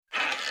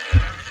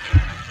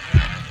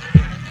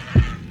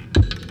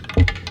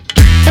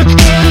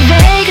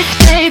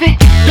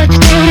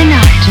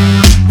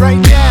right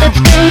now. Let's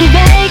go to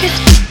Vegas.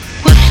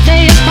 We'll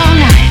stay up all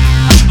night.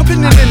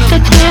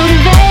 Let's go to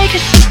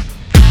Vegas.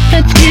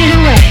 Let's get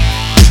away.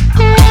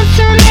 Once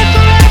and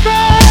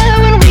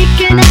forever when we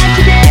can have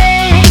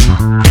today.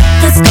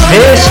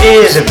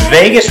 This is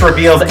Vegas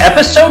Revealed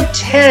episode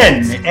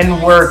 10,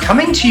 and we're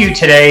coming to you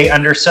today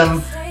under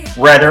some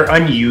rather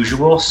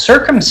unusual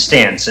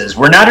circumstances.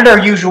 We're not at our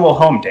usual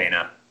home,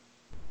 Dana.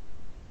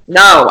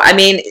 No, I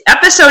mean,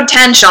 episode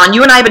 10, Sean,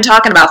 you and I have been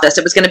talking about this.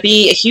 It was going to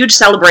be a huge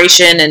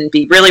celebration and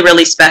be really,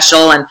 really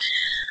special. And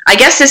I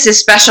guess this is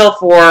special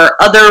for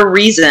other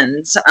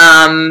reasons.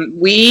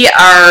 We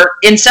are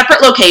in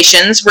separate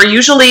locations. We're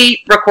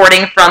usually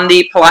recording from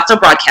the Palazzo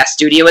Broadcast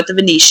Studio at the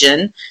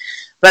Venetian.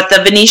 But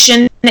the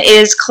Venetian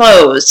is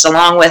closed,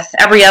 along with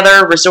every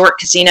other resort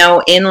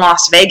casino in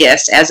Las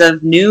Vegas as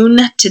of noon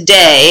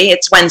today.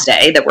 It's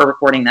Wednesday that we're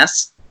recording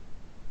this.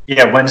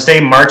 Yeah, Wednesday,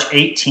 March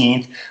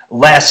 18th.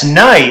 Last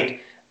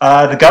night,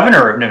 the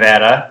governor of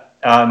Nevada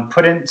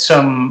put in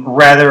some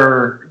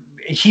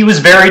he was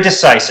very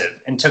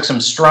decisive and took some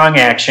strong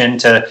action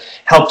to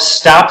help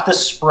stop the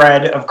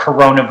spread of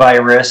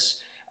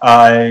coronavirus,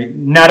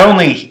 not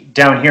only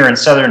down here in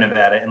southern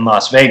Nevada in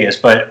Las Vegas,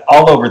 but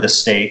all over the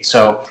state.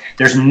 So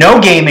there's no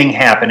gaming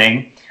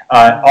happening.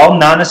 All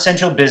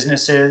non-essential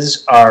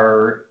businesses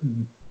are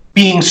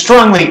being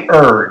strongly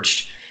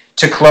urged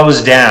to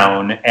close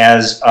down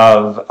as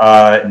of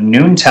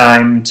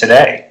noontime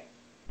today.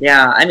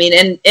 Yeah, I mean,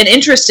 and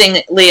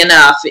interestingly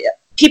enough,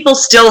 people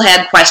still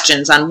had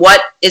questions on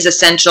what is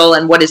essential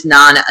and what is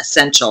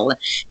non-essential.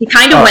 He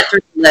kind of went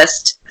through the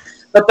list,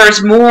 but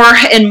there's more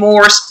and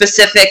more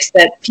specifics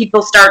that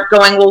people start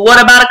going, well,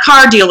 what about a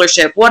car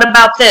dealership? What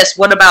about this?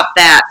 What about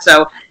that?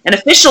 So an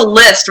official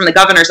list from the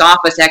governor's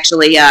office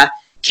actually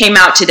came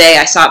out today.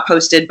 I saw it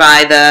posted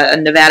by the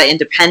Nevada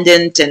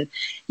Independent, and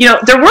you know,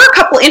 there were a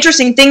couple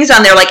interesting things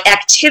on there, like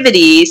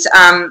activities,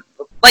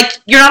 like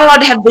you're not allowed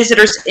to have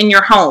visitors in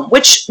your home,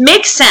 which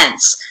makes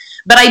sense.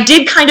 But I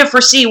did kind of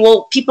foresee,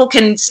 well, people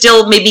can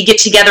still maybe get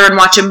together and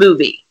watch a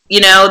movie,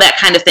 you know, that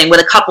kind of thing with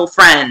a couple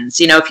friends,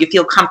 you know, if you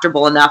feel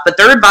comfortable enough. But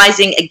they're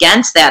advising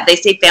against that. They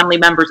say family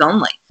members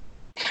only.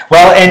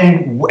 Well,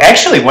 and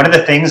actually one of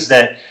the things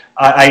that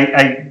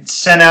I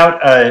sent out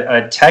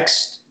a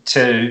text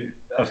to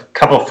a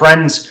couple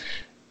friends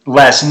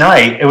last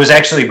night. It was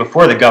actually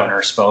before the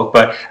governor spoke,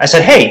 but I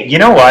said, hey, you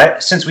know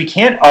what? Since we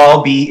can't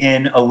all be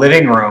in a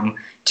living room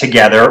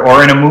together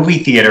or in a movie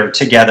theater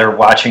together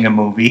watching a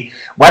movie,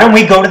 why don't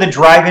we go to the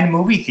drive-in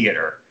movie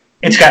theater?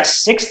 It's got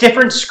 6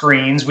 different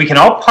screens. We can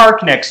all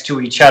park next to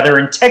each other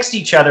and text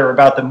each other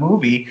about the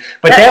movie,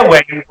 but that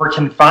way we're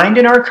confined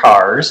in our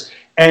cars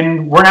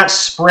and we're not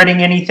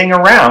spreading anything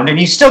around, and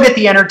you still get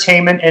the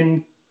entertainment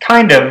and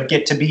kind of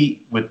get to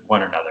be with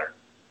one another.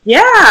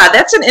 Yeah,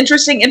 that's an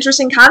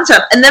interesting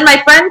concept. And then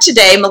my friend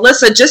today,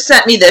 Melissa, just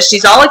sent me this.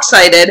 She's all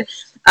excited.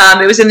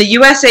 It was in the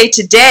USA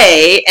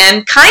Today,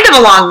 and kind of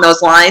along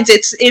those lines,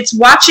 it's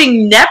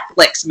watching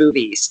Netflix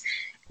movies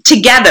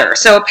together.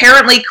 So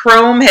apparently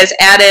Chrome has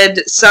added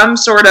some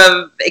sort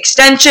of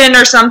extension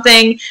or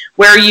something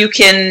where you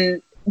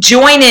can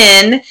join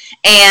in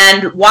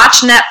and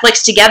watch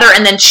Netflix together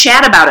and then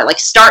chat about it, like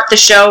start the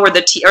show or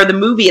the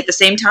movie at the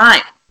same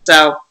time.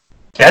 So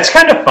that's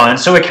kind of fun.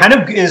 So it kind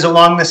of is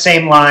along the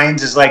same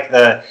lines as like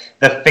the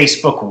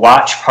Facebook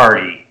watch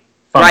party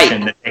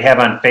function that they have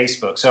on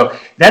Facebook. So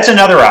that's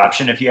another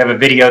option if you have a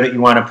video that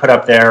you want to put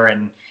up there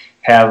and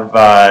have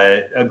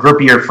a group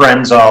of your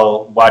friends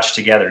all watch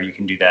together. You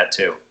can do that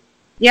too.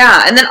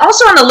 Yeah, and then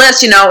also on the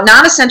list, you know,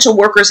 non-essential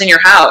workers in your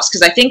house,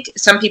 because I think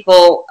some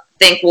people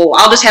think, well,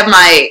 I'll just have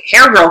my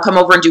hair girl come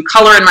over and do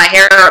color in my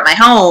hair at my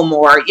home,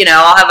 or, you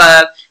know, I'll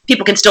have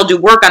people can still do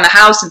work on the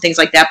house and things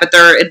like that, but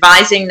they're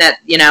advising that,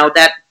 you know,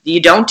 that you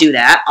don't do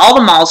that. All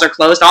the malls are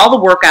closed, all the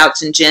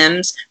workouts and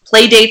gyms,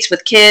 play dates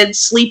with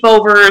kids,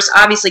 sleepovers,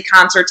 obviously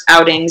concerts,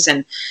 outings,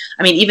 and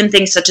I mean, even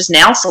things such as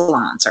nail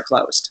salons are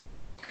closed.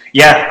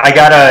 Yeah, I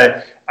got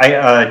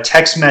a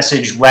text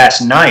message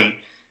last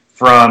night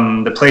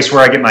from the place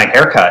where I get my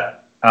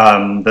haircut.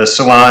 The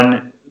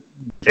salon,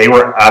 they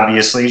were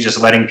obviously just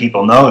letting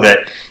people know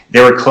that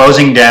they were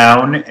closing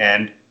down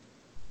and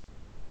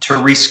to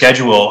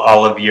reschedule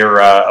all of your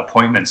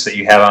appointments that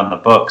you have on the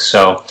book.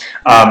 So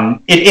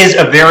it is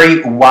a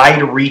very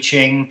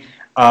wide-reaching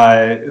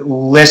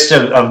list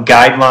of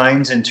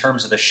guidelines in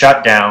terms of the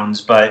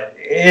shutdowns, but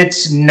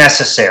it's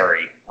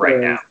necessary right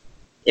now.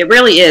 It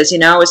really is. You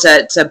know, it's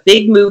a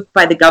big move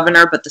by the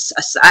governor, but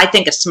I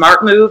think a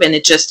smart move, and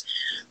it just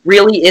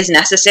really is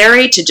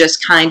necessary to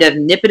just kind of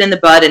nip it in the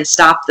bud and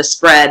stop the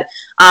spread.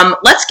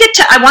 Let's get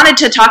to, I wanted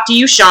to talk to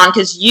you, Sean,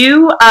 because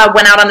you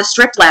went out on the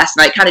Strip last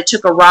night, kind of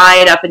took a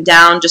ride up and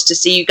down just to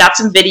see. You got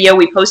some video.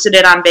 We posted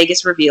it on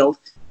Vegas Revealed.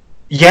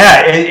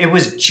 Yeah, it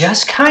was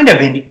just kind of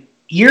an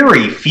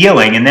eerie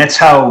feeling, and that's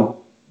how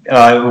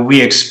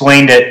we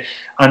explained it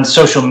on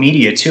social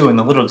media, too, in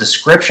the little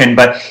description.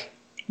 But,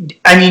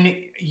 I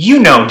mean, you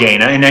know,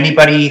 Dana, and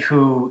anybody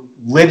who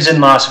lives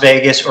in Las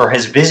Vegas or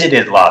has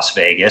visited Las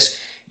Vegas,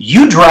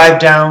 you drive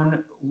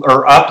down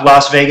or up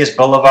Las Vegas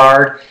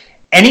Boulevard,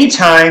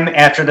 anytime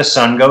after the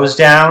sun goes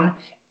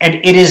down, and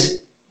it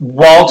is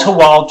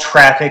wall-to-wall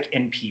traffic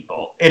and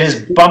people. It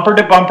is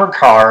bumper-to-bumper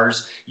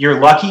cars. You're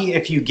lucky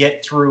if you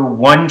get through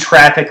one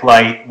traffic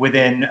light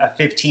within a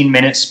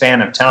 15-minute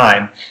span of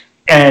time.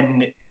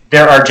 And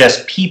there are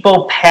just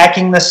people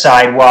packing the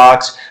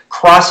sidewalks,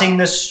 crossing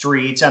the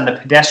streets, on the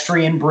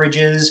pedestrian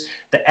bridges,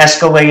 the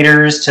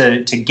escalators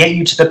to get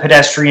you to the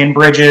pedestrian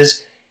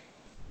bridges.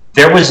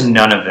 There was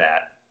none of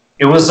that.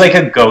 It was like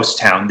a ghost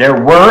town.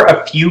 There were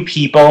a few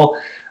people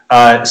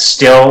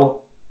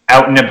still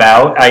out and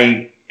about.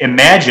 I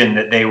imagine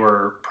that they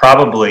were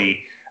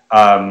probably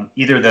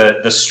either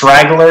the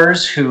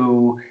stragglers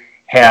who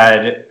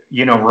had,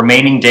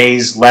 remaining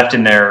days left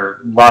in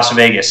their Las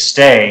Vegas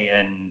stay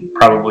and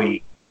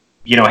probably,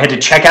 had to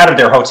check out of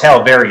their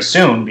hotel very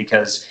soon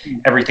because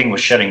everything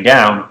was shutting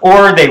down,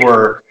 or they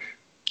were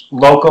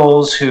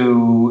locals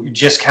who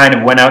just kind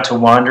of went out to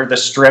wander the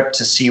strip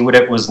to see what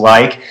it was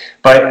like.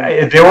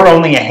 But there were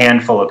only a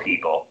handful of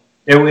people.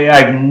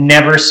 I've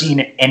never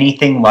seen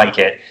anything like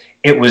it.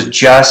 It was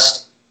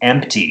just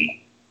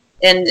empty.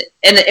 And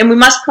we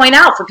must point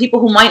out, for people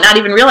who might not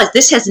even realize,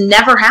 this has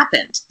never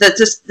happened.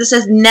 This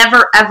has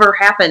never, ever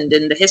happened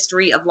in the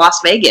history of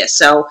Las Vegas.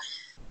 So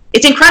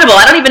it's incredible.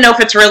 I don't even know if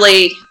it's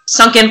really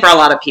sunk in for a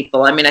lot of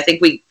people. I mean, I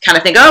think we kind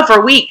of think, for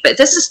a week, but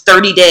this is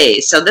 30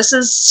 days. So this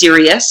is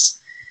serious.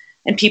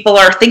 And people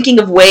are thinking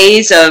of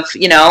ways of,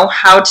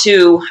 how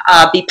to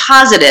be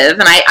positive.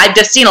 And I've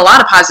just seen a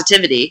lot of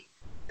positivity.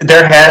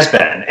 There has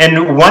been.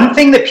 And one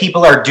thing that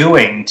people are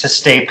doing to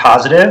stay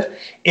positive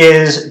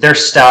is they're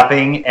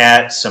stopping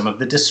at some of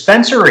the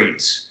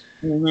dispensaries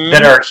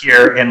that are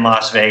here in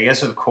Las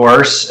Vegas. Of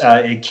course,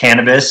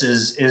 cannabis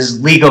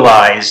is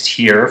legalized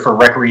here for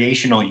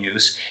recreational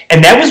use.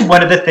 And that was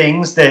one of the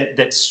things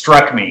that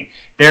struck me.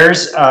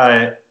 There's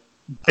a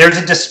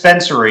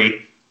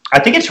dispensary, I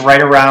think it's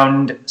right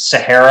around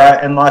Sahara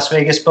and Las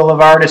Vegas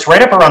Boulevard. It's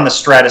right up around the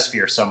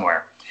Stratosphere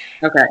somewhere.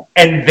 Okay.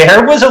 And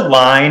there was a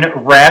line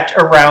wrapped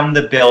around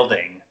the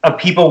building of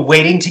people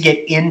waiting to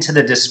get into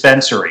the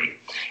dispensary.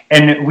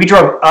 And we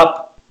drove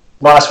up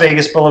Las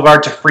Vegas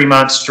Boulevard to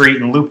Fremont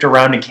Street and looped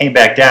around and came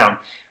back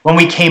down. When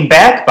we came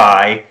back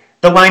by,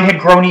 the line had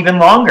grown even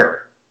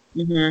longer.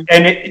 Mm-hmm.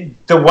 And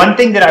the one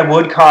thing that I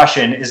would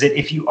caution is that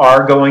if you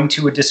are going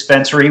to a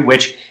dispensary,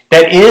 which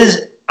that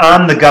is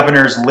on the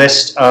governor's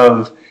list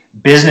of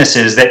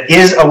businesses that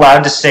is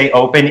allowed to stay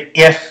open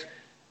if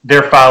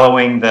they're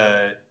following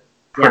the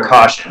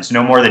precautions.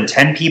 No more than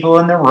 10 people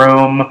in the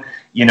room,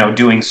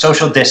 doing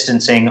social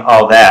distancing,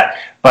 all that.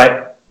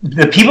 But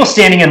the people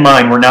standing in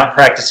line were not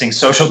practicing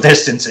social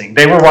distancing.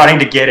 They were wanting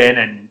to get in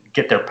and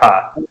get their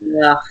pot.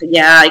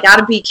 Yeah, you got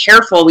to be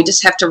careful. We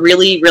just have to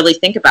really, really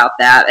think about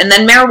that. And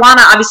then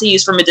marijuana, obviously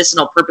used for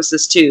medicinal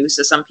purposes too.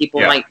 So some people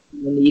might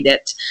need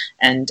it,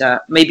 and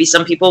maybe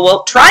some people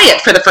will try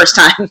it for the first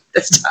time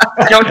this time.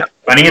 I don't know.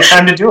 Plenty of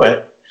time to do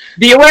it.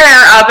 Be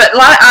aware, but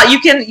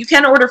you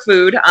can order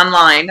food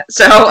online.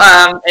 So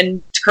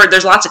and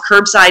there's lots of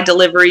curbside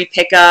delivery,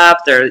 pickup.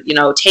 There,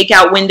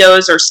 takeout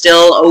windows are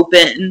still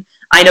open.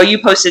 I know you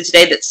posted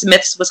today that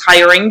Smith's was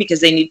hiring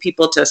because they need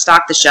people to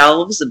stock the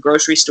shelves of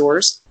grocery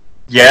stores.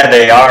 Yeah,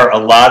 they are. A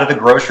lot of the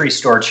grocery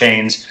store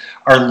chains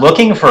are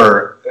looking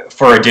for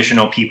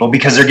additional people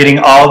because they're getting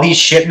all these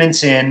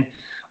shipments in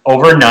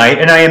overnight.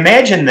 And I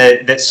imagine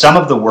that some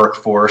of the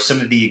workforce,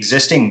 some of the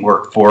existing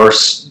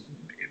workforce,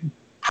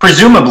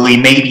 presumably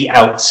may be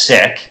out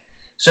sick.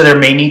 So there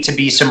may need to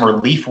be some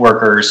relief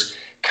workers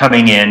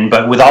coming in,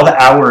 but with all the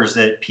hours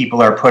that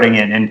people are putting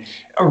in. And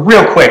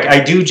real quick,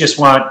 I do just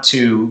want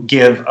to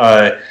give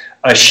a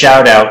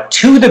shout out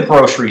to the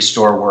grocery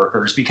store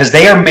workers because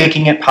they are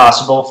making it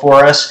possible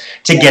for us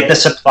to get the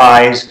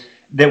supplies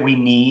that we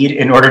need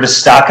in order to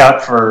stock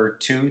up for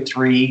 2,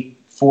 3,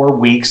 4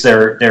 weeks.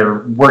 They're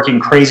working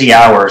crazy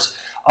hours.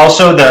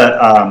 Also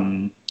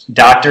the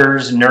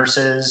doctors,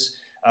 nurses,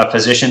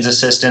 physicians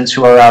assistants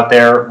who are out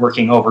there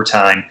working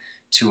overtime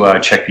to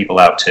check people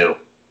out too.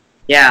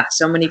 Yeah,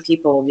 so many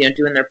people,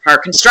 doing their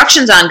part.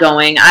 Construction's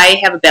ongoing. I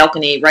have a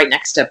balcony right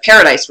next to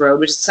Paradise Road,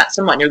 which is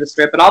somewhat near the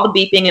Strip, but all the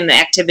beeping and the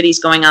activities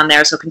going on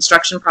there, so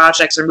construction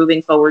projects are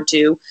moving forward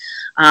too.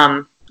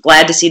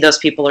 Glad to see those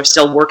people are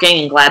still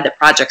working and glad that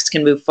projects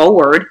can move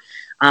forward.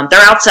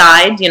 They're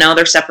outside,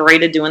 they're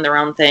separated doing their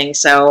own thing,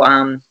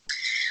 so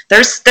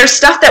there's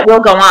stuff that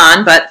will go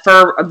on, but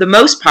for the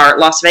most part,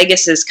 Las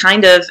Vegas is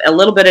kind of a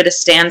little bit at a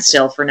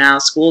standstill for now.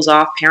 School's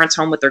off, parents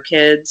home with their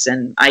kids,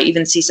 and I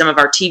even see some of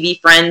our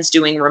TV friends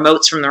doing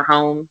remotes from their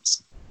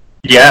homes.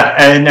 Yeah,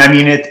 and I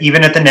mean,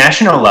 even at the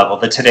national level,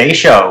 the Today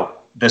Show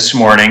this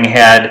morning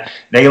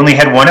they only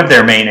had one of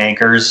their main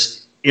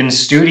anchors in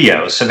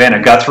studio.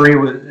 Savannah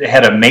Guthrie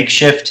had a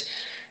makeshift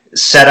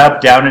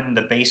setup down in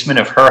the basement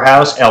of her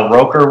house. Al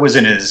Roker was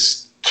in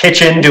his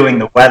kitchen doing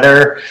the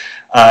weather.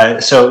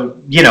 So,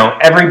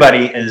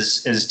 everybody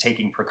is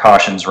taking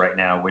precautions right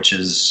now, which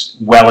is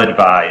well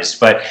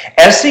advised. But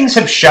as things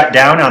have shut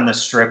down on the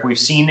Strip, we've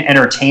seen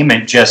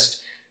entertainment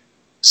just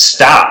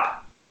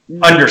stop,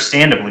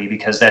 understandably,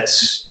 because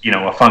that's,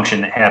 a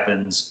function that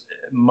happens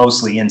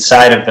mostly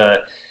inside of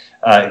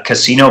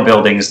casino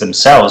buildings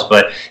themselves,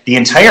 but the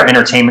entire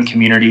entertainment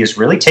community is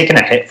really taking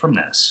a hit from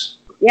this.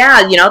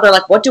 Yeah, they're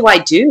like, what do I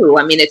do?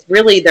 I mean, it's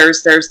really,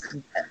 there's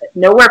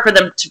nowhere for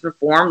them to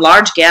perform.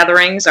 Large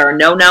gatherings are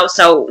no.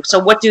 So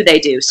what do they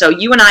do? So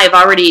you and I have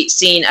already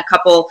seen a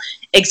couple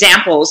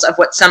examples of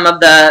what some of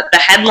the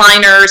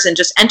headliners and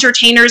just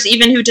entertainers,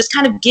 even who just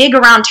kind of gig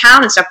around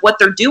town and stuff, what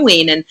they're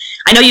doing. And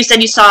I know you said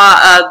you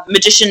saw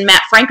magician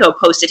Matt Franco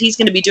posted he's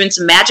going to be doing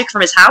some magic from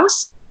his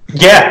house.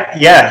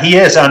 Yeah, he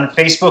is on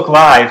Facebook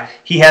Live.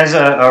 He has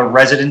a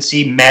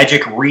residency,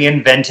 Magic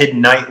Reinvented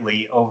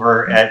Nightly,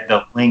 over at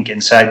the link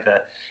inside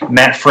the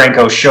Matt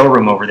Franco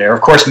showroom over there. Of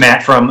course,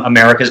 Matt from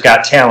America's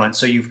Got Talent,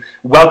 so you've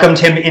welcomed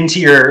him into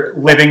your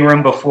living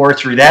room before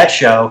through that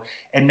show,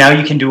 and now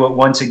you can do it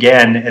once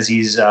again as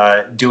he's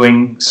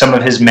doing some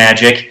of his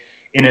magic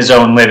in his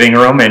own living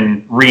room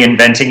and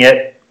reinventing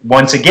it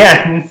once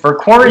again for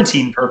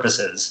quarantine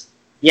purposes.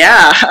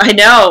 Yeah, I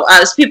know.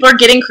 As people are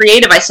getting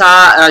creative, I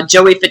saw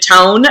Joey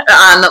Fatone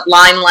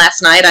online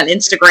last night on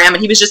Instagram,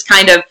 and he was just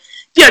kind of,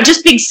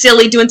 just being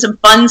silly, doing some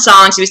fun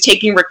songs. He was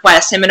taking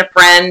requests, him and a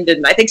friend,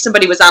 and I think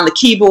somebody was on the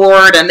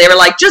keyboard, and they were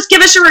like, just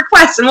give us your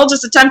requests, and we'll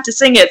just attempt to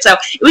sing it. So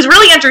it was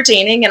really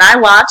entertaining, and I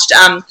watched.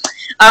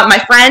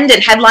 My friend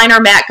and headliner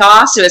Matt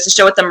Goss, who has a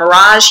show at the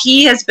Mirage,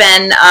 he has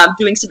been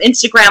doing some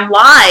Instagram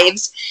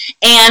lives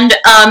and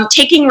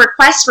taking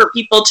requests for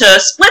people to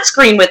split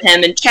screen with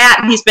him and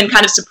chat. He's been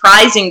kind of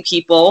surprising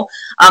people.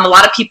 A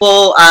lot of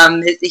people,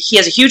 he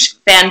has a huge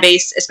fan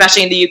base,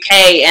 especially in the UK,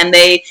 and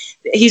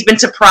he's been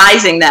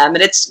surprising them.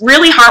 And it's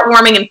really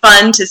heartwarming and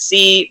fun to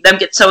see them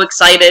get so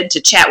excited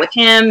to chat with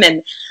him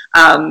and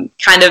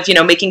kind of,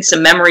 making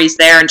some memories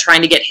there and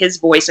trying to get his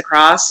voice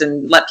across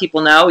and let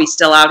people know he's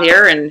still out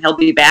here and he'll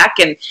be back.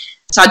 And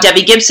saw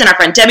Debbie Gibson, our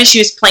friend Debbie, she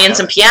was playing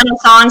some piano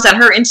songs on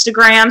her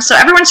Instagram. So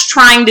everyone's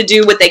trying to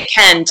do what they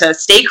can to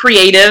stay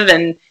creative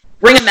and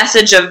bring a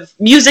message of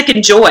music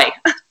and joy.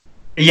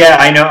 Yeah,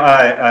 I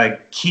know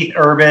Keith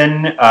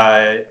Urban,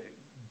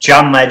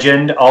 John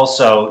Legend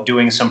also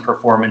doing some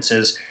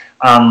performances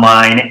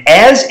online,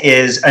 as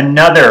is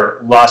another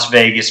Las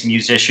Vegas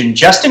musician,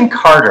 Justin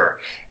Carter.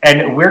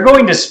 And we're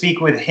going to speak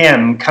with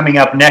him coming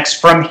up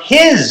next from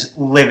his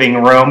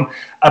living room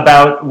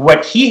about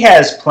what he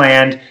has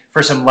planned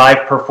for some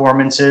live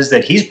performances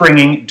that he's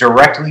bringing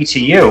directly to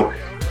you.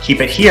 Keep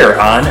it here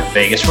on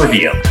Vegas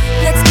Revealed.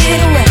 Let's get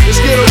away.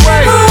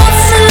 Who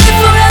wants to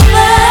live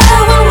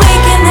forever when we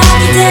can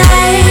have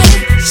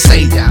today?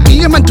 Say ya.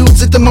 Me and my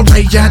dudes at the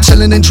Maria,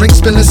 chillin' and drink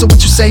spillin'. So what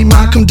you say,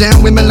 ma? Come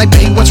down, women like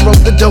Baywatch wrote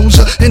the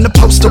Doja in the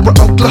poster of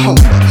Oklahoma.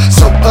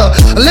 So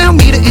allow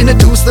me to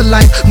introduce the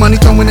life. Money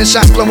throwing and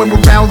shots blowing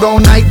around all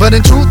night. But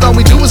in truth, all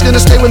we do is gonna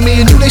stay with me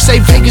and you. They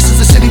say Vegas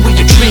is the city where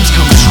your dreams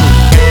come true.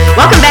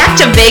 Welcome back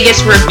to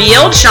Vegas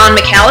Revealed. Sean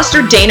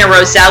McAllister, Dana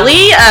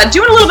Roselli,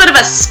 doing a little bit of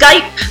a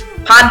Skype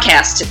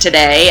podcast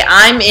today.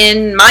 I'm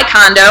in my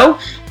condo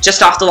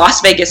just off the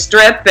Las Vegas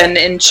Strip,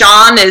 and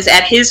Sean is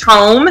at his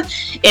home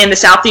in the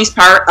southeast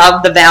part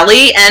of the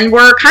valley, and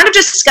we're kind of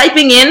just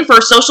Skyping in for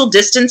social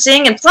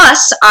distancing, and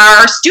plus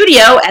our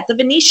studio at the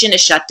Venetian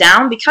is shut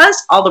down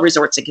because all the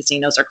resorts and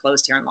casinos are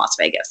closed here in Las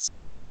Vegas.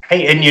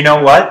 Hey, and you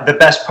know what? The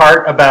best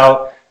part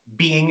about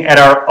being at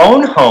our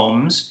own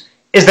homes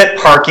is that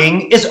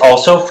parking is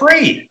also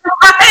free.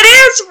 It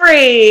is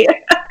free!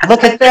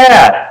 Look at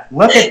that.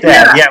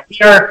 Yeah, we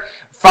are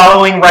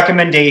following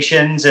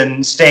recommendations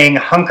and staying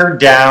hunkered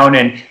down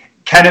and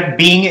kind of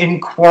being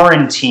in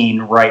quarantine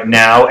right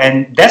now.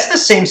 And that's the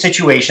same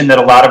situation that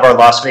a lot of our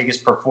Las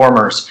Vegas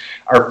performers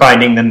are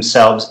finding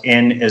themselves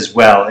in as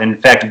well. In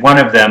fact, one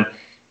of them,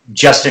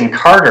 Justin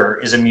Carter,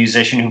 is a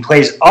musician who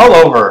plays all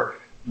over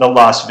the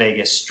Las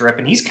Vegas Strip.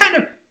 And he's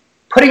kind of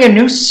putting a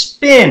new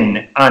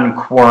spin on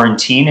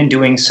quarantine and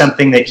doing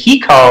something that he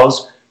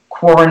calls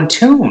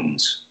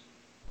Quarantunes.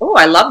 Oh,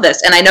 I love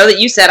this. And I know that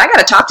you said, I got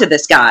to talk to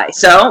this guy.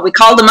 So we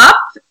called him up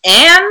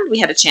and we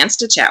had a chance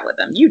to chat with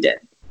him. You did.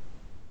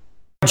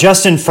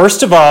 Justin,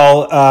 first of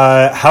all,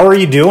 how are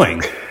you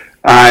doing?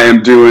 I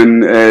am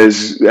doing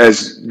as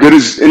good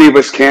as any of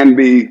us can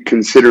be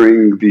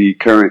considering the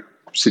current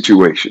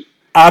situation.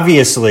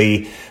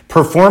 Obviously,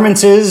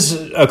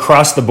 performances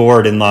across the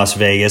board in Las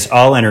Vegas,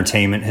 all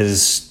entertainment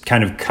has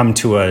kind of come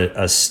to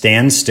a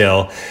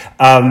standstill.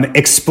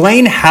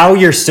 Explain how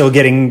you're still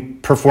getting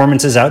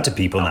performances out to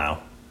people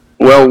now.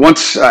 Well,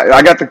 once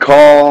I got the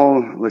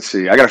call,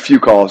 I got a few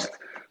calls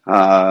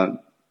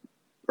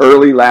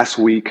early last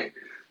week.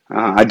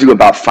 I do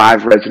about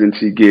 5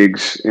 residency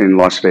gigs in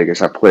Las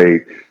Vegas. I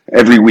play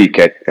every week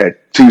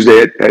at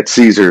Tuesday at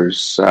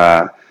Caesars,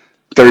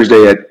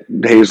 Thursday at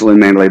Hazel and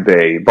Mandalay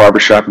Bay,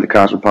 Barbershop in the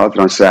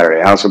Cosmopolitan on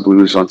Saturday, House of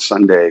Blues on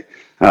Sunday,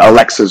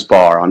 Alexa's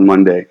Bar on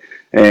Monday.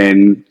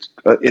 And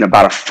in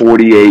about a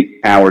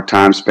 48-hour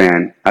time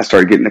span, I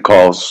started getting the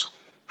calls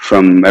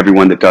from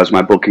everyone that does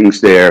my bookings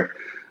there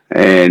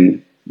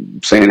and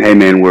saying, hey,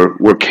 man,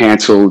 we're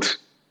canceled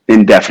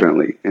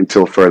indefinitely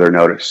until further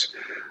notice.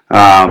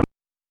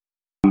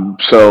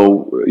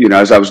 So,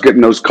 as I was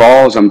getting those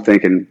calls, I'm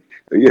thinking,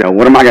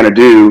 what am I going to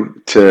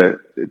do to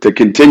to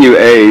continue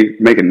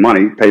making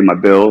money, pay my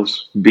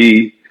bills,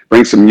 B,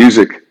 bring some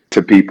music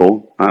to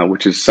people,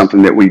 which is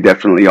something that we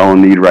definitely all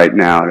need right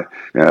now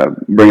to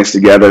bring us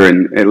together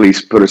and at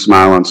least put a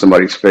smile on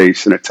somebody's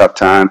face in a tough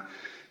time.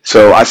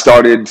 So I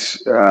started,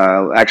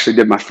 actually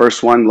did my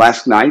first one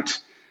last night.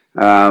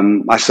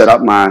 I set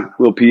up my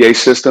little PA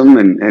system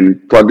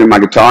and plugged in my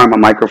guitar and my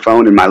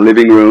microphone in my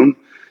living room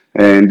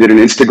and did an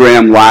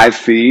Instagram live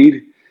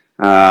feed.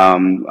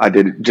 I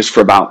did it just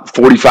for about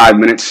 45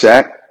 minutes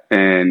set,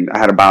 and I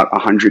had about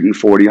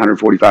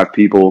 145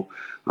 people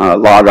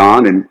log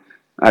on, and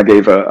I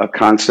gave a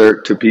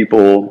concert to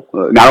people,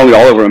 not only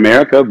all over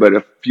America, but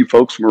a few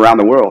folks from around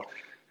the world,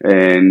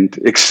 and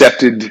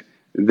accepted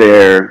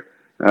their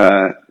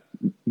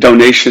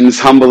donations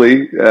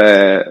humbly.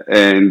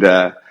 And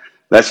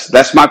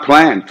that's my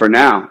plan for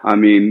now. I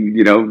mean,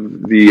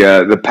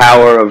 the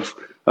power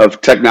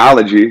of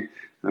technology,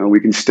 we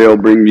can still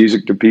bring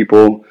music to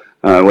people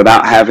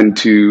without having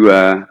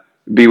to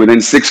be within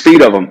 6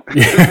 feet of them.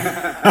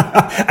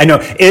 I know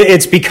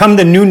it's become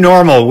the new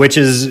normal, which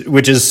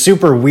is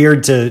super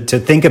weird to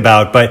think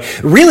about. But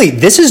really,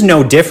 this is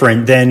no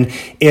different than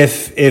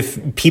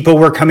if people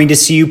were coming to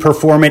see you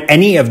perform at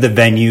any of the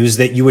venues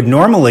that you would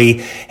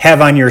normally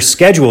have on your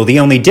schedule. The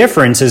only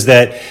difference is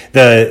that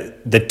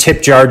the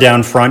tip jar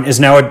down front is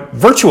now a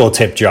virtual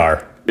tip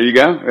jar. There you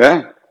go.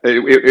 Yeah.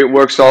 It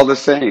works all the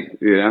same,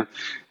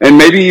 and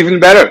maybe even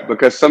better,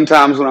 because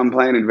sometimes when I'm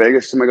playing in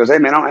Vegas, somebody goes, "Hey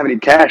man, I don't have any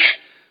cash.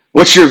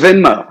 What's your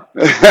Venmo?"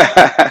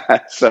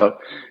 So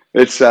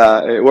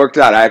it worked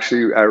out.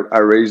 I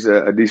raised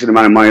a decent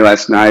amount of money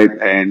last night,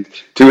 and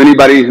to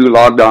anybody who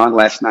logged on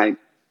last night,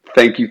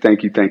 thank you.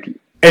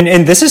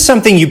 And this is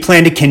something you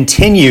plan to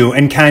continue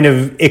and kind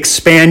of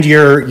expand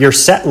your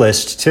set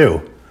list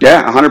too.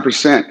 Yeah,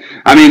 100%.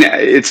 I mean,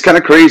 it's kind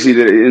of crazy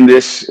that in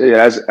this,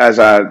 as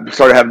I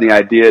started having the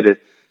idea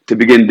to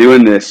begin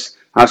doing this,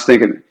 I was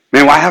thinking,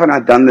 man, why haven't I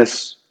done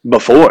this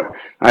before?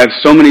 I have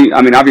so many,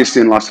 I mean,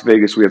 obviously in Las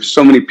Vegas, we have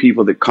so many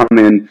people that come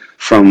in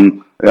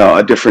from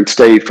a different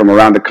state, from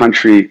around the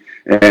country,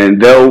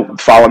 and they'll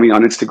follow me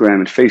on Instagram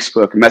and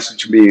Facebook,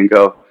 message me and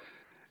go,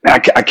 I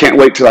can't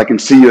wait till I can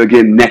see you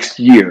again next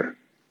year.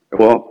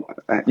 Well,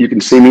 you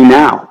can see me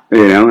now.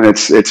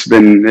 It's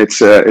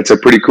a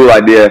pretty cool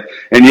idea,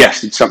 and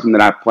yes, it's something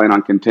that I plan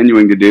on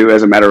continuing to do.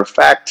 As a matter of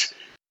fact,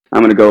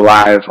 I'm going to go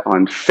live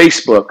on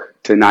Facebook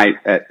tonight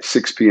at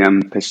 6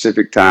 p.m.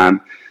 Pacific time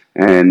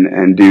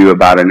and do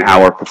about an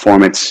hour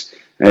performance.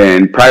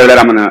 And prior to that,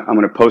 I'm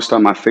gonna post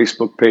on my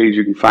Facebook page.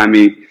 You can find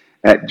me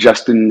at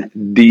Justin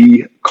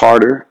D.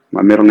 Carter.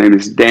 My middle name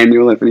is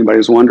Daniel, if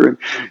anybody's wondering.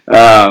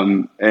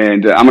 And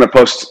I'm going to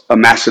post a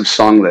massive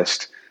song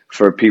list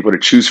for people to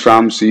choose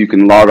from, so you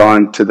can log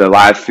on to the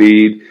live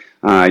feed.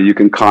 You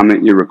can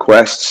comment your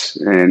requests,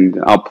 and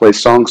I'll play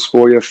songs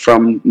for you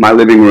from my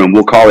living room.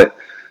 We'll call it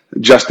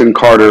Justin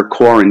Carter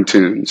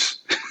Quarantunes.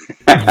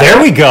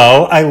 There we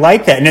go. I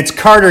like that. And it's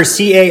Carter,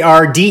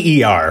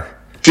 C-A-R-D-E-R.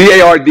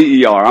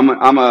 C-A-R-D-E-R.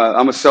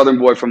 I'm a Southern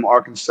boy from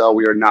Arkansas.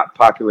 We are not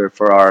popular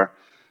for our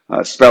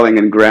spelling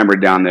and grammar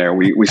down there.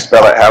 We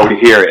spell it how we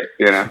hear it,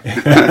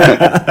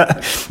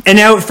 And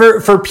now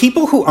for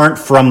people who aren't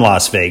from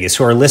Las Vegas,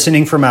 who are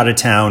listening from out of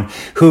town,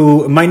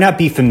 who might not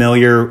be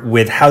familiar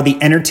with how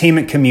the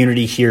entertainment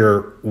community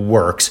here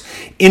works,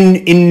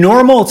 in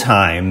normal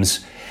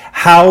times,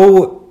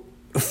 how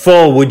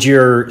full would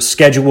your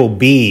schedule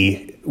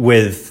be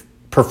with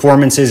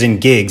performances and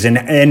gigs,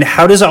 and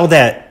how does all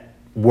that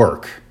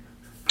work?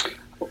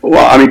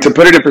 Well, I mean, to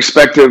put it in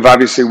perspective,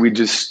 obviously we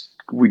just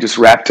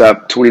wrapped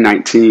up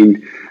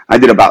 2019. I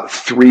did about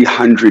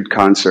 300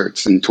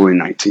 concerts in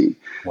 2019.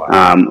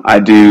 Wow. I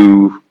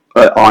do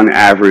on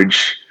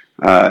average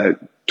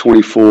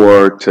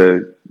 24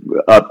 to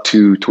up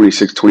to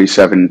 26,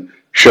 27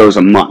 shows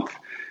a month.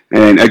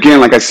 And again,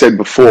 like I said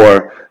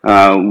before,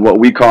 what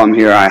we call them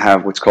here, I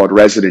have what's called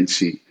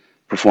residency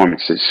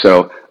performances.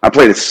 So I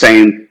play the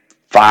same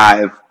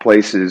 5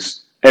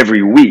 places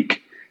every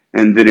week.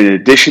 And then in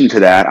addition to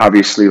that,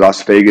 obviously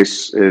Las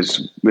Vegas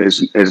is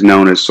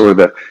known as sort of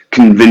the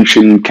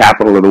convention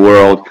capital of the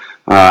world.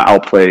 I'll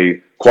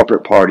play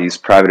corporate parties,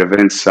 private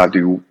events. I'll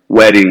do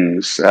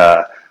weddings,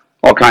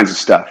 all kinds of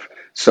stuff.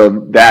 So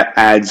that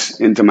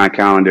adds into my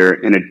calendar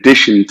in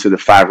addition to the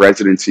 5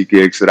 residency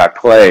gigs that I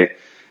play.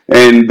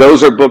 And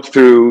those are booked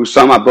through,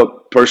 some I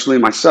book personally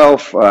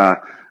myself.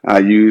 I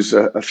use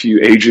a few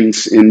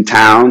agents in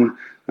town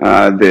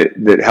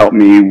that help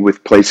me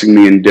with placing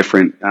me in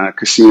different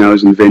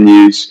casinos and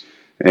venues,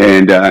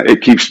 and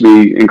it keeps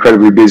me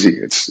incredibly busy.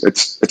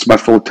 It's my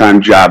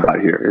full-time job out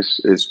here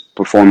is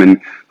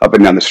performing up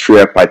and down the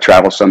Strip. I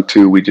travel some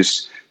too. We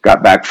just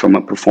got back from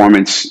a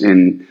performance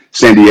in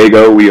San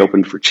Diego. We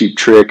opened for Cheap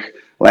Trick.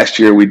 Last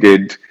year we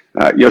did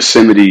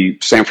Yosemite,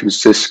 San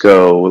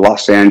Francisco,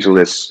 Los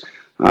Angeles.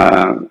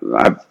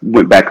 I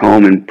went back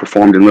home and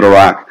performed in Little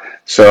Rock.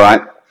 So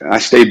I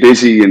stay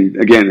busy, and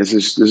again, this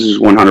is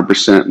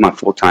 100% my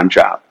full-time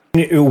job.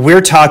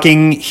 We're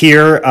talking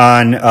here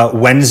on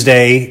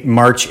Wednesday,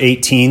 March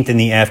 18th in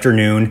the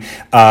afternoon.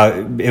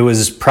 It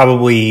was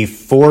probably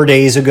 4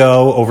 days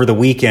ago over the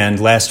weekend,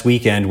 last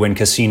weekend, when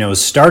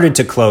casinos started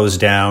to close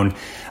down.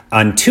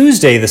 On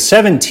Tuesday, the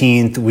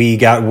 17th, we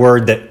got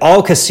word that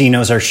all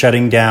casinos are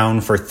shutting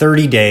down for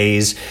 30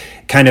 days,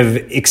 kind of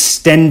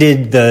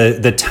extended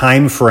the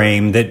time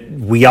frame that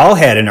we all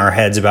had in our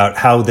heads about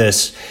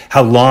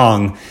how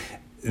long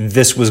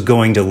this was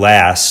going to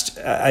last.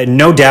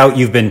 No doubt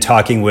you've been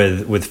talking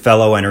with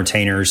fellow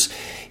entertainers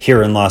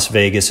here in Las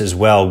Vegas as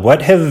well.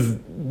 What have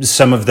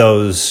some of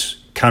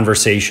those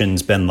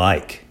conversations been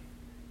like?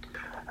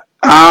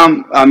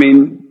 I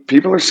mean,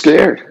 people are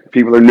scared.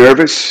 People are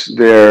nervous.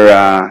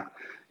 They're,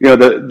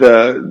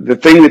 the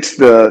thing that's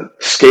the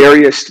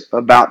scariest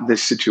about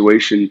this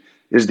situation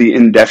is the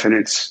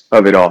indefinites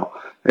of it all,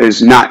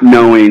 is not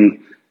knowing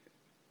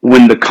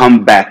when the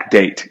comeback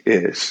date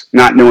is,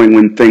 not knowing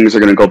when things are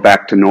going to go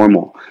back to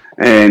normal.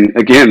 And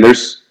again,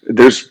 there's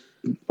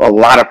a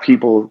lot of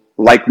people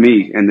like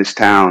me in this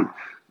town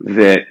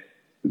that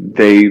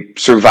they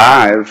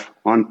survive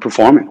on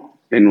performing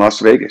in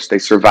Las Vegas. They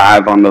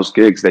survive on those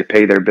gigs. They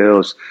pay their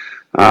bills.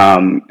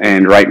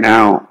 And right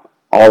now,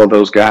 all of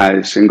those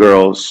guys and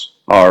girls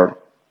are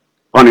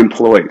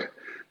unemployed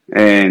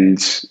and,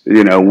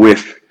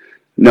 with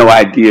no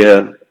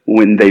idea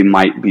when they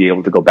might be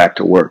able to go back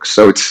to work.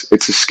 So it's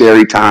a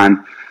scary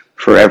time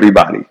for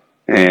everybody.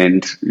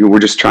 And we're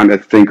just trying to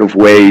think of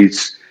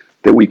ways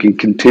that we can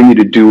continue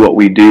to do what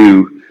we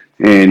do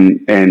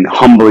and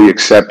humbly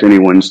accept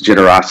anyone's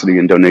generosity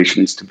and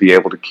donations to be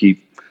able to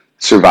keep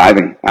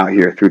surviving out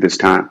here through this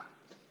time.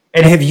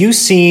 And have you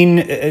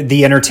seen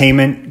the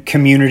entertainment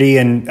community,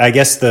 and I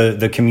guess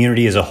the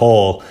community as a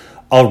whole,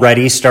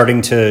 already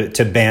starting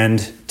to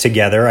band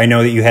together? I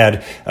know that you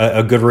had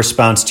a good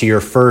response to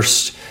your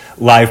first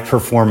live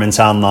performance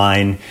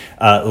online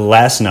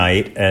last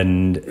night,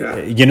 and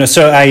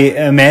so I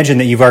imagine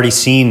that you've already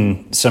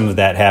seen some of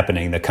that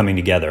happening, the coming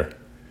together.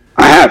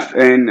 I have,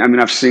 and I mean,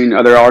 I've seen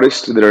other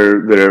artists that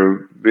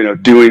are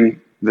doing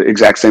the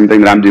exact same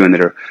thing that I'm doing,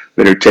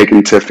 that are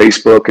taking to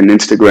Facebook and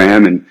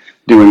Instagram and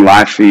doing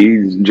live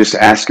feeds and just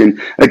asking.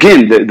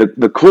 Again,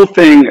 the cool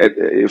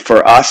thing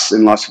for us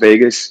in Las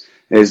Vegas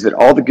is that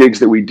all the gigs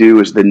that we do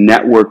is the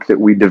network that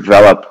we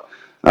develop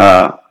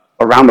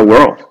around the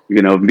world,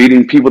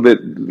 meeting people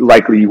that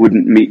likely you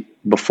wouldn't meet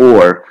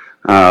before,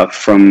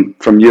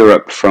 from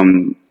Europe,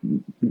 from,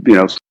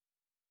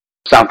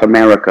 South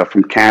America,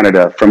 from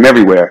Canada, from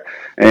everywhere,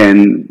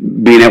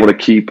 and being able to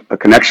keep a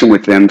connection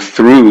with them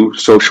through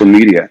social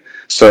media.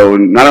 So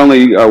not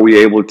only are we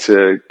able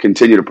to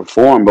continue to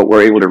perform, but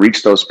we're able to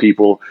reach those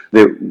people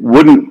that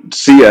wouldn't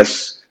see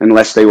us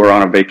unless they were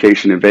on a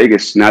vacation in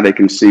Vegas. Now they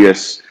can see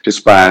us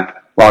just by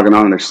logging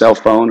on their cell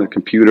phone, their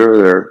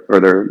computer, or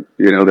their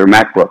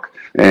MacBook.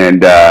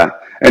 And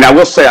I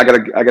will say I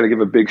gotta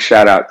give a big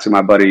shout out to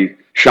my buddy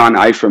Sean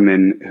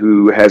Eiferman,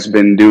 who has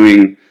been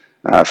doing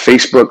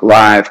Facebook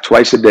Live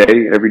twice a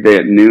day, every day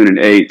at noon and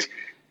 8.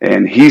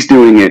 And he's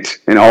doing it,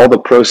 and all the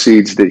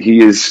proceeds that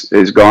he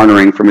is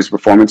garnering from his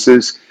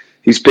performances,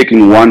 he's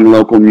picking one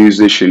local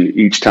musician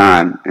each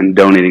time and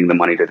donating the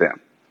money to them.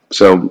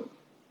 So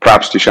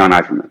props to Sean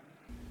Eiferman.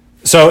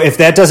 So if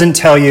that doesn't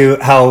tell you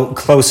how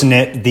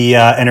close-knit the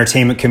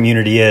entertainment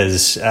community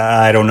is,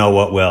 I don't know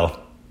what will.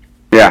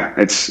 Yeah,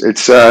 that's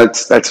a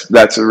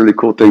really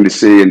cool thing to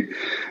see.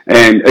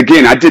 And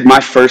again, I did my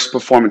first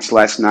performance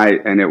last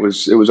night, and it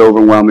was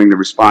overwhelming, the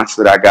response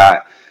that I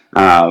got.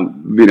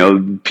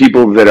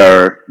 People that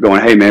are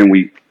going, "Hey man,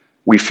 we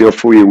feel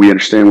for you, we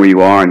understand where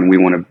you are, and we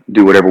want to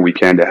do whatever we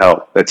can to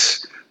help."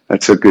 That's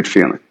a good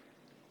feeling.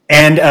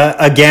 And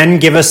again,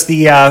 give us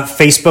the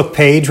Facebook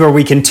page where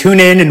we can tune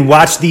in and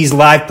watch these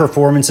live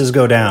performances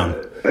go down.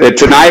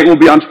 Tonight we'll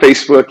be on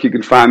Facebook. You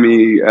can find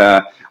me,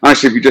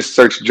 honestly, if you just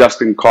search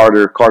Justin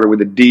Carter, Carter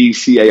with a D,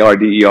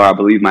 C-A-R-D-E-R, I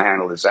believe my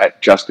handle is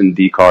at Justin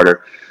D.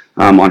 Carter.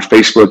 On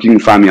Facebook, you can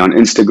find me on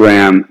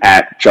Instagram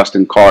at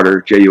Justin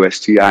Carter,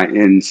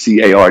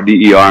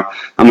 JUSTINCARDER.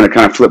 I'm going to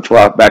kind of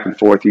flip-flop back and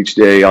forth each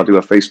day. I'll do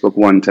a Facebook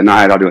one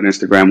tonight. I'll do an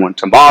Instagram one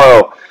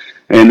tomorrow.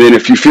 And then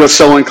if you feel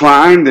so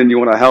inclined and you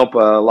want to help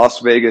a Las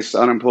Vegas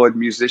unemployed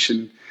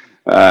musician,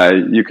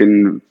 you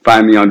can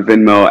find me on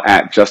Venmo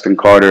at Justin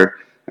Carter.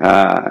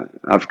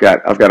 I've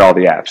got all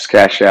the apps: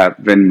 Cash App,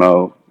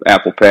 Venmo,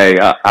 Apple Pay.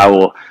 I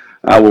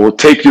will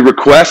take your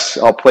requests.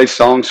 I'll play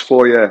songs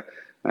for you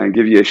and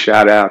give you a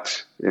shout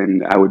out,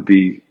 and I would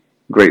be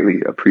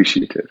greatly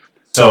appreciative.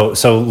 So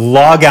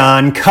log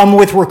on, come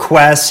with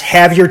requests,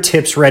 have your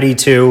tips ready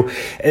too.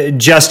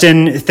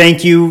 Justin,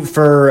 thank you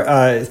for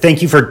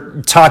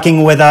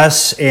talking with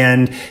us,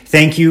 and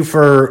thank you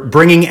for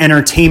bringing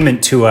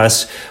entertainment to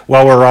us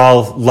while we're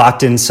all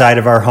locked inside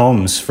of our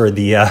homes for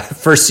the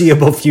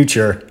foreseeable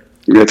future.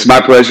 It's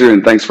my pleasure,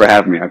 and thanks for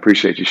having me. I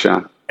appreciate you,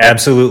 Sean.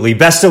 Absolutely.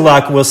 Best of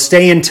luck. We'll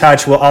stay in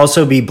touch. We'll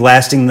also be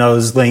blasting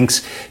those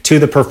links to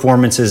the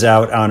performances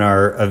out on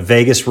our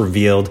Vegas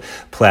Revealed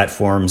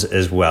platforms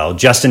as well.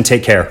 Justin,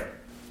 take care.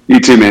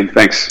 You too, man.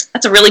 Thanks.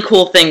 That's a really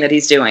cool thing that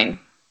he's doing.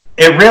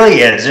 It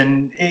really is.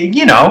 And,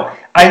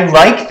 I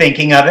like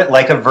thinking of it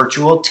like a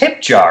virtual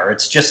tip jar.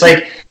 It's just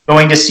like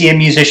going to see a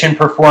musician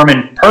perform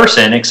in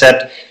person,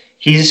 except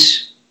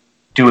he's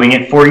doing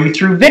it for you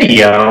through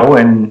video,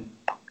 and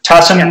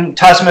toss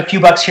him a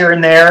few bucks here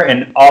and there,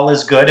 and all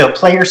is good. He'll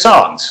play your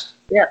songs.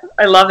 Yeah,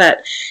 I love it.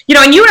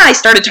 And you and I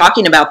started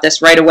talking about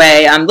this right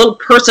away. Little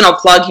personal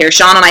plug here.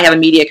 Sean and I have a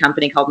media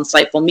company called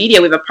Insightful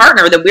Media. We have a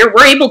partner that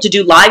we're able to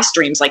do live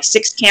streams, like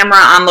 6-camera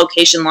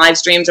on-location live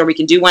streams, or we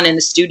can do one in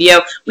the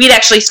studio. We'd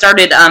actually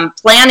started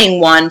planning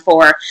one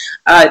for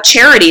a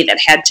charity that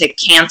had to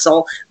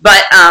cancel,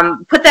 but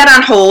put that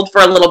on hold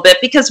for a little bit,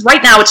 because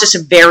right now it's just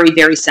a very,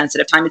 very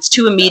sensitive time. It's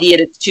too immediate.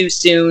 It's too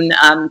soon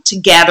to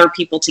gather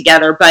people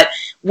together. But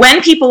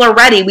when people are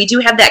ready, we do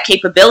have that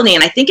capability,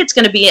 and I think it's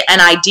going to be an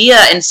idea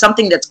and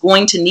something that's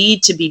going to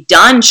need to be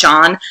done,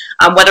 Sean,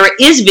 whether it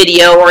is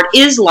video or it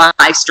is live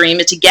stream,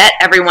 to get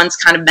everyone's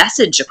kind of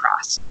message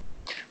across.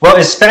 Well,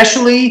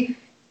 especially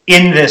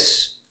in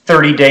this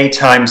 30-day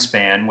time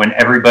span when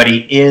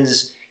everybody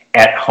is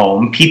at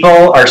home,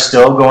 people are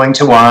still going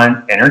to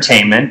want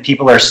entertainment.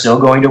 People are still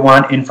going to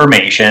want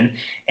information.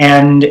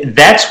 And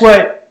that's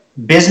what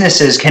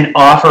businesses can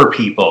offer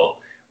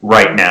people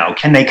right now.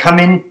 Can they come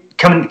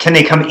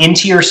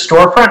into your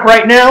storefront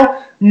right now?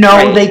 No,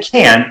 right. They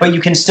can't, but you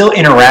can still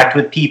interact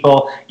with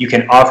people. You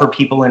can offer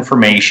people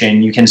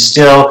information. You can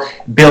still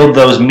build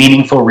those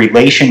meaningful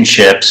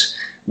relationships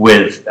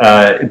with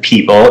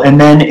people, and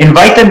then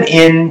invite them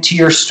into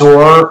your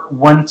store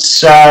once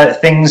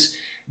things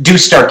do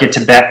start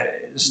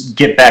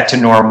get back to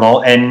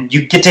normal, and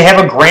you get to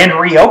have a grand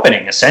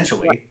reopening,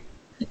 essentially.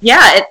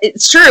 Yeah,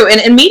 it's true. And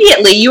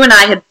immediately, you and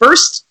I had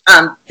first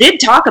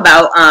did talk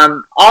about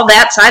all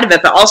that side of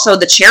it, but also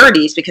the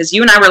charities, because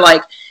you and I were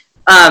like,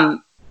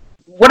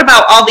 what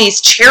about all these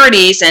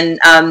charities and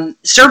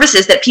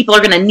services that people are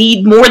going to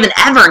need more than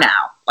ever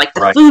now, like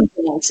the food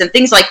banks and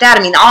things like that?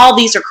 I mean, all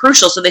these are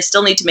crucial, so they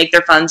still need to make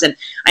their funds. And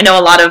I know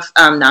a lot of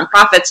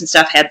nonprofits and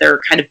stuff had their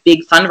kind of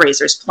big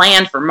fundraisers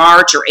planned for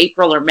March or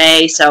April or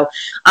May. So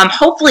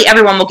hopefully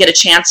everyone will get a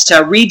chance to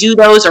redo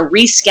those or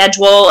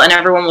reschedule, and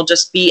everyone will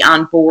just be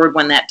on board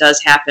when that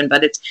does happen.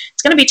 But it's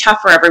going to be tough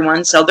for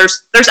everyone. So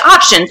there's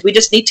options. We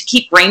just need to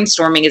keep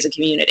brainstorming as a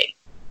community.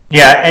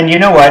 Yeah, and you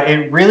know what?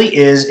 It really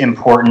is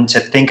important to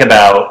think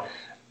about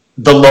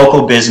the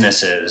local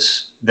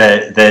businesses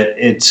that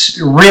it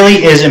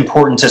really is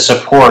important to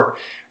support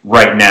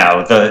right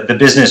now. The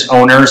business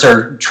owners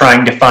are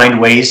trying to find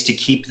ways to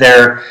keep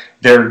their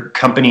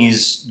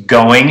companies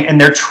going, and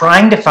they're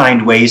trying to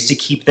find ways to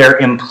keep their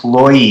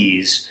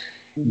employees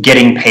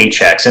getting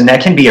paychecks. And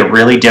that can be a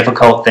really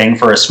difficult thing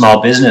for a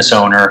small business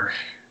owner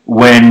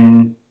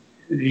when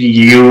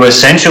you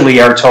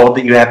essentially are told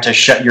that you have to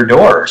shut your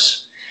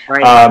doors.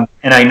 Right.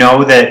 And I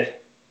know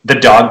that the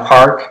dog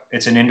park,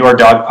 it's an indoor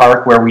dog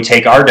park where we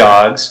take our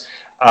dogs,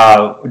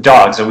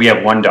 and we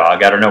have one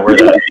dog. I don't know where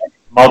the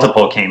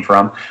multiple came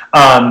from.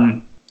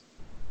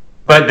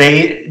 But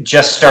they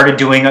just started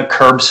doing a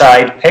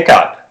curbside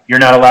pickup. You're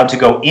not allowed to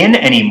go in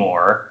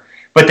anymore,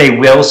 but they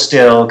will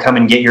still come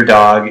and get your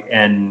dog.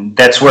 And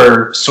that's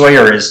where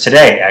Sawyer is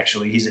today,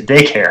 actually. He's at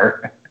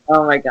daycare.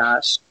 Oh, my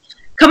gosh.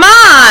 Come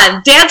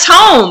on, Dad's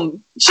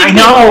home. I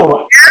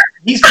know.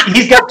 He's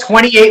got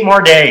 28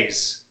 more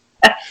days.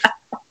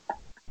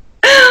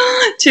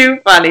 Too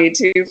funny.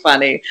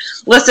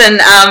 Listen,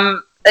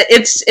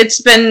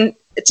 it's been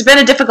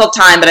a difficult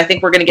time, but I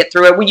think we're going to get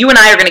through it. Well, you and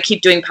I are going to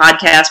keep doing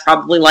podcasts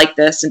probably like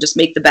this and just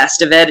make the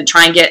best of it and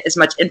try and get as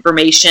much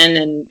information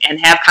and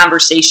have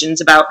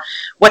conversations about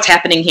what's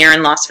happening here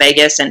in Las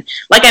Vegas. And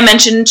like I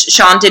mentioned,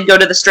 Sean did go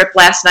to the Strip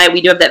last night.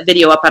 We do have that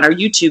video up on our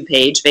YouTube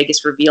page,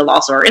 Vegas Revealed,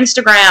 also our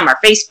Instagram, our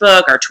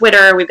Facebook, our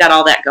Twitter. We've got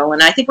all that going.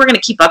 I think we're going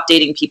to keep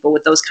updating people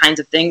with those kinds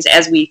of things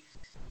as we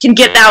can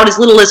get out as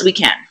little as we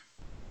can.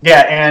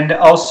 Yeah, and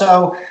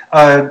also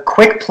a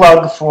quick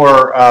plug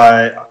for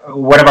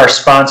one of our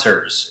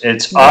sponsors.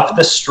 It's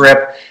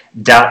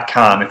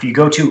offthestrip.com. If you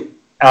go to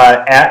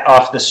at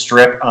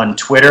offthestrip on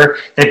Twitter,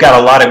 they've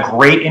got a lot of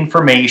great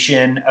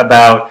information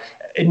about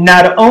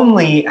not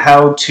only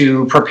how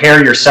to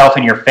prepare yourself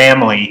and your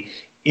family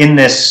in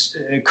this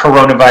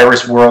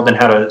coronavirus world and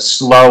how to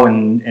slow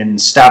and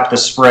stop the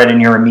spread in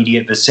your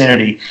immediate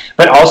vicinity,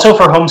 but also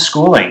for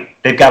homeschooling.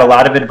 They've got a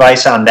lot of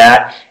advice on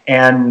that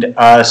and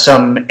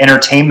some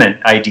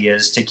entertainment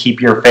ideas to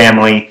keep your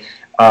family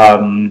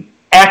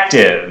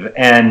active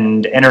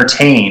and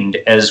entertained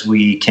as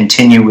we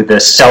continue with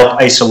this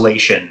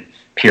self-isolation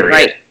period.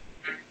 Right.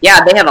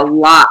 Yeah, they have a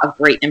lot of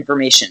great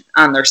information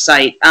on their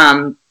site.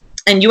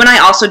 And you and I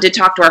also did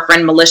talk to our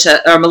friend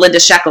Melinda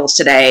Shekels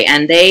today,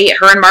 and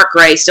her and Mark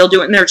Gray still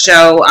doing their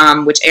show,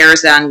 which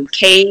airs on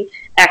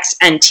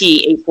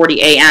KXNT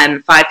 840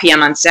 AM, 5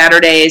 p.m. on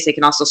Saturdays. They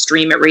can also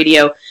stream at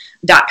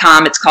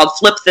radio.com. It's called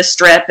Flip the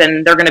Strip,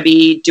 and they're going to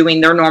be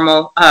doing their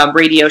normal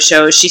radio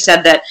shows. She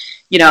said that,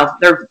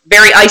 they're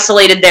very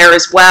isolated there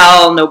as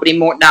well.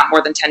 Not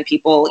more than 10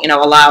 people,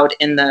 allowed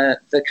in the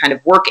kind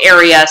of work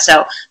area.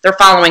 So they're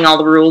following all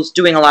the rules,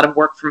 doing a lot of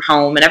work from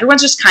home, and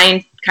everyone's just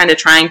kind of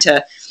trying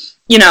to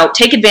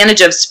take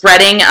advantage of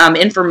spreading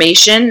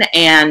information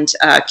and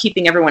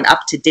keeping everyone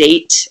up to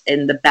date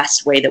in the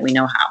best way that we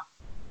know how.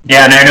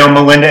 Yeah, and I know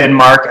Melinda and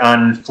Mark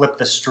on Flip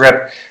the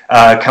Strip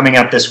coming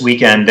up this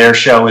weekend, their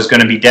show is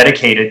going to be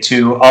dedicated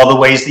to all the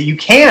ways that you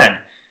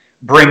can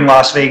bring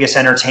Las Vegas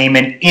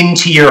entertainment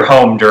into your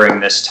home during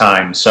this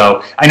time.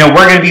 So I know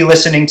we're going to be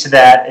listening to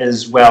that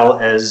as well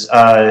as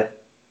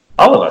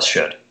all of us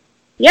should.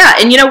 Yeah,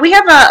 and we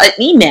have an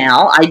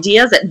email,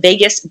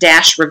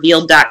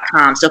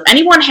 ideas@vegas-revealed.com. So if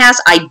anyone has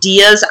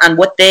ideas on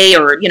what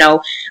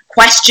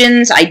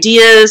questions,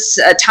 ideas,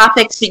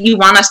 topics that you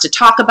want us to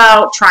talk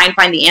about, try and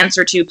find the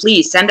answer to,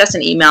 please send us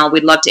an email.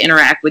 We'd love to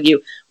interact with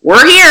you.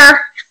 We're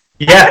here.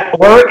 Yeah,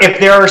 or if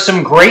there are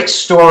some great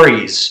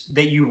stories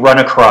that you run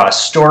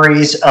across,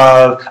 stories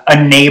of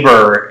a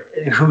neighbor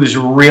who's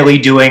really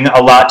doing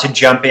a lot to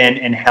jump in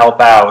and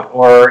help out,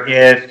 or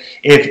if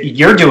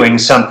you're doing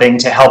something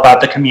to help out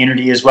the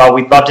community as well,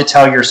 we'd love to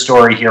tell your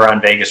story here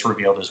on Vegas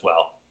Revealed as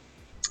well.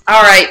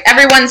 All right,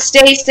 everyone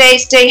stay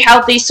safe, stay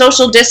healthy,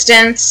 social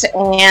distance,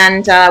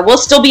 and we'll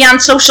still be on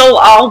social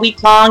all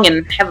week long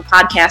and have a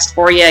podcast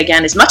for you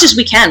again as much as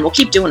we can. We'll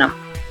keep doing them.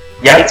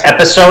 Yep,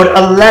 episode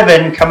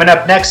 11 coming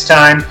up next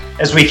time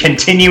as we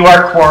continue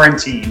our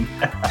quarantine.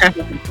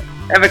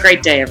 Have a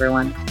great day,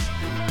 everyone.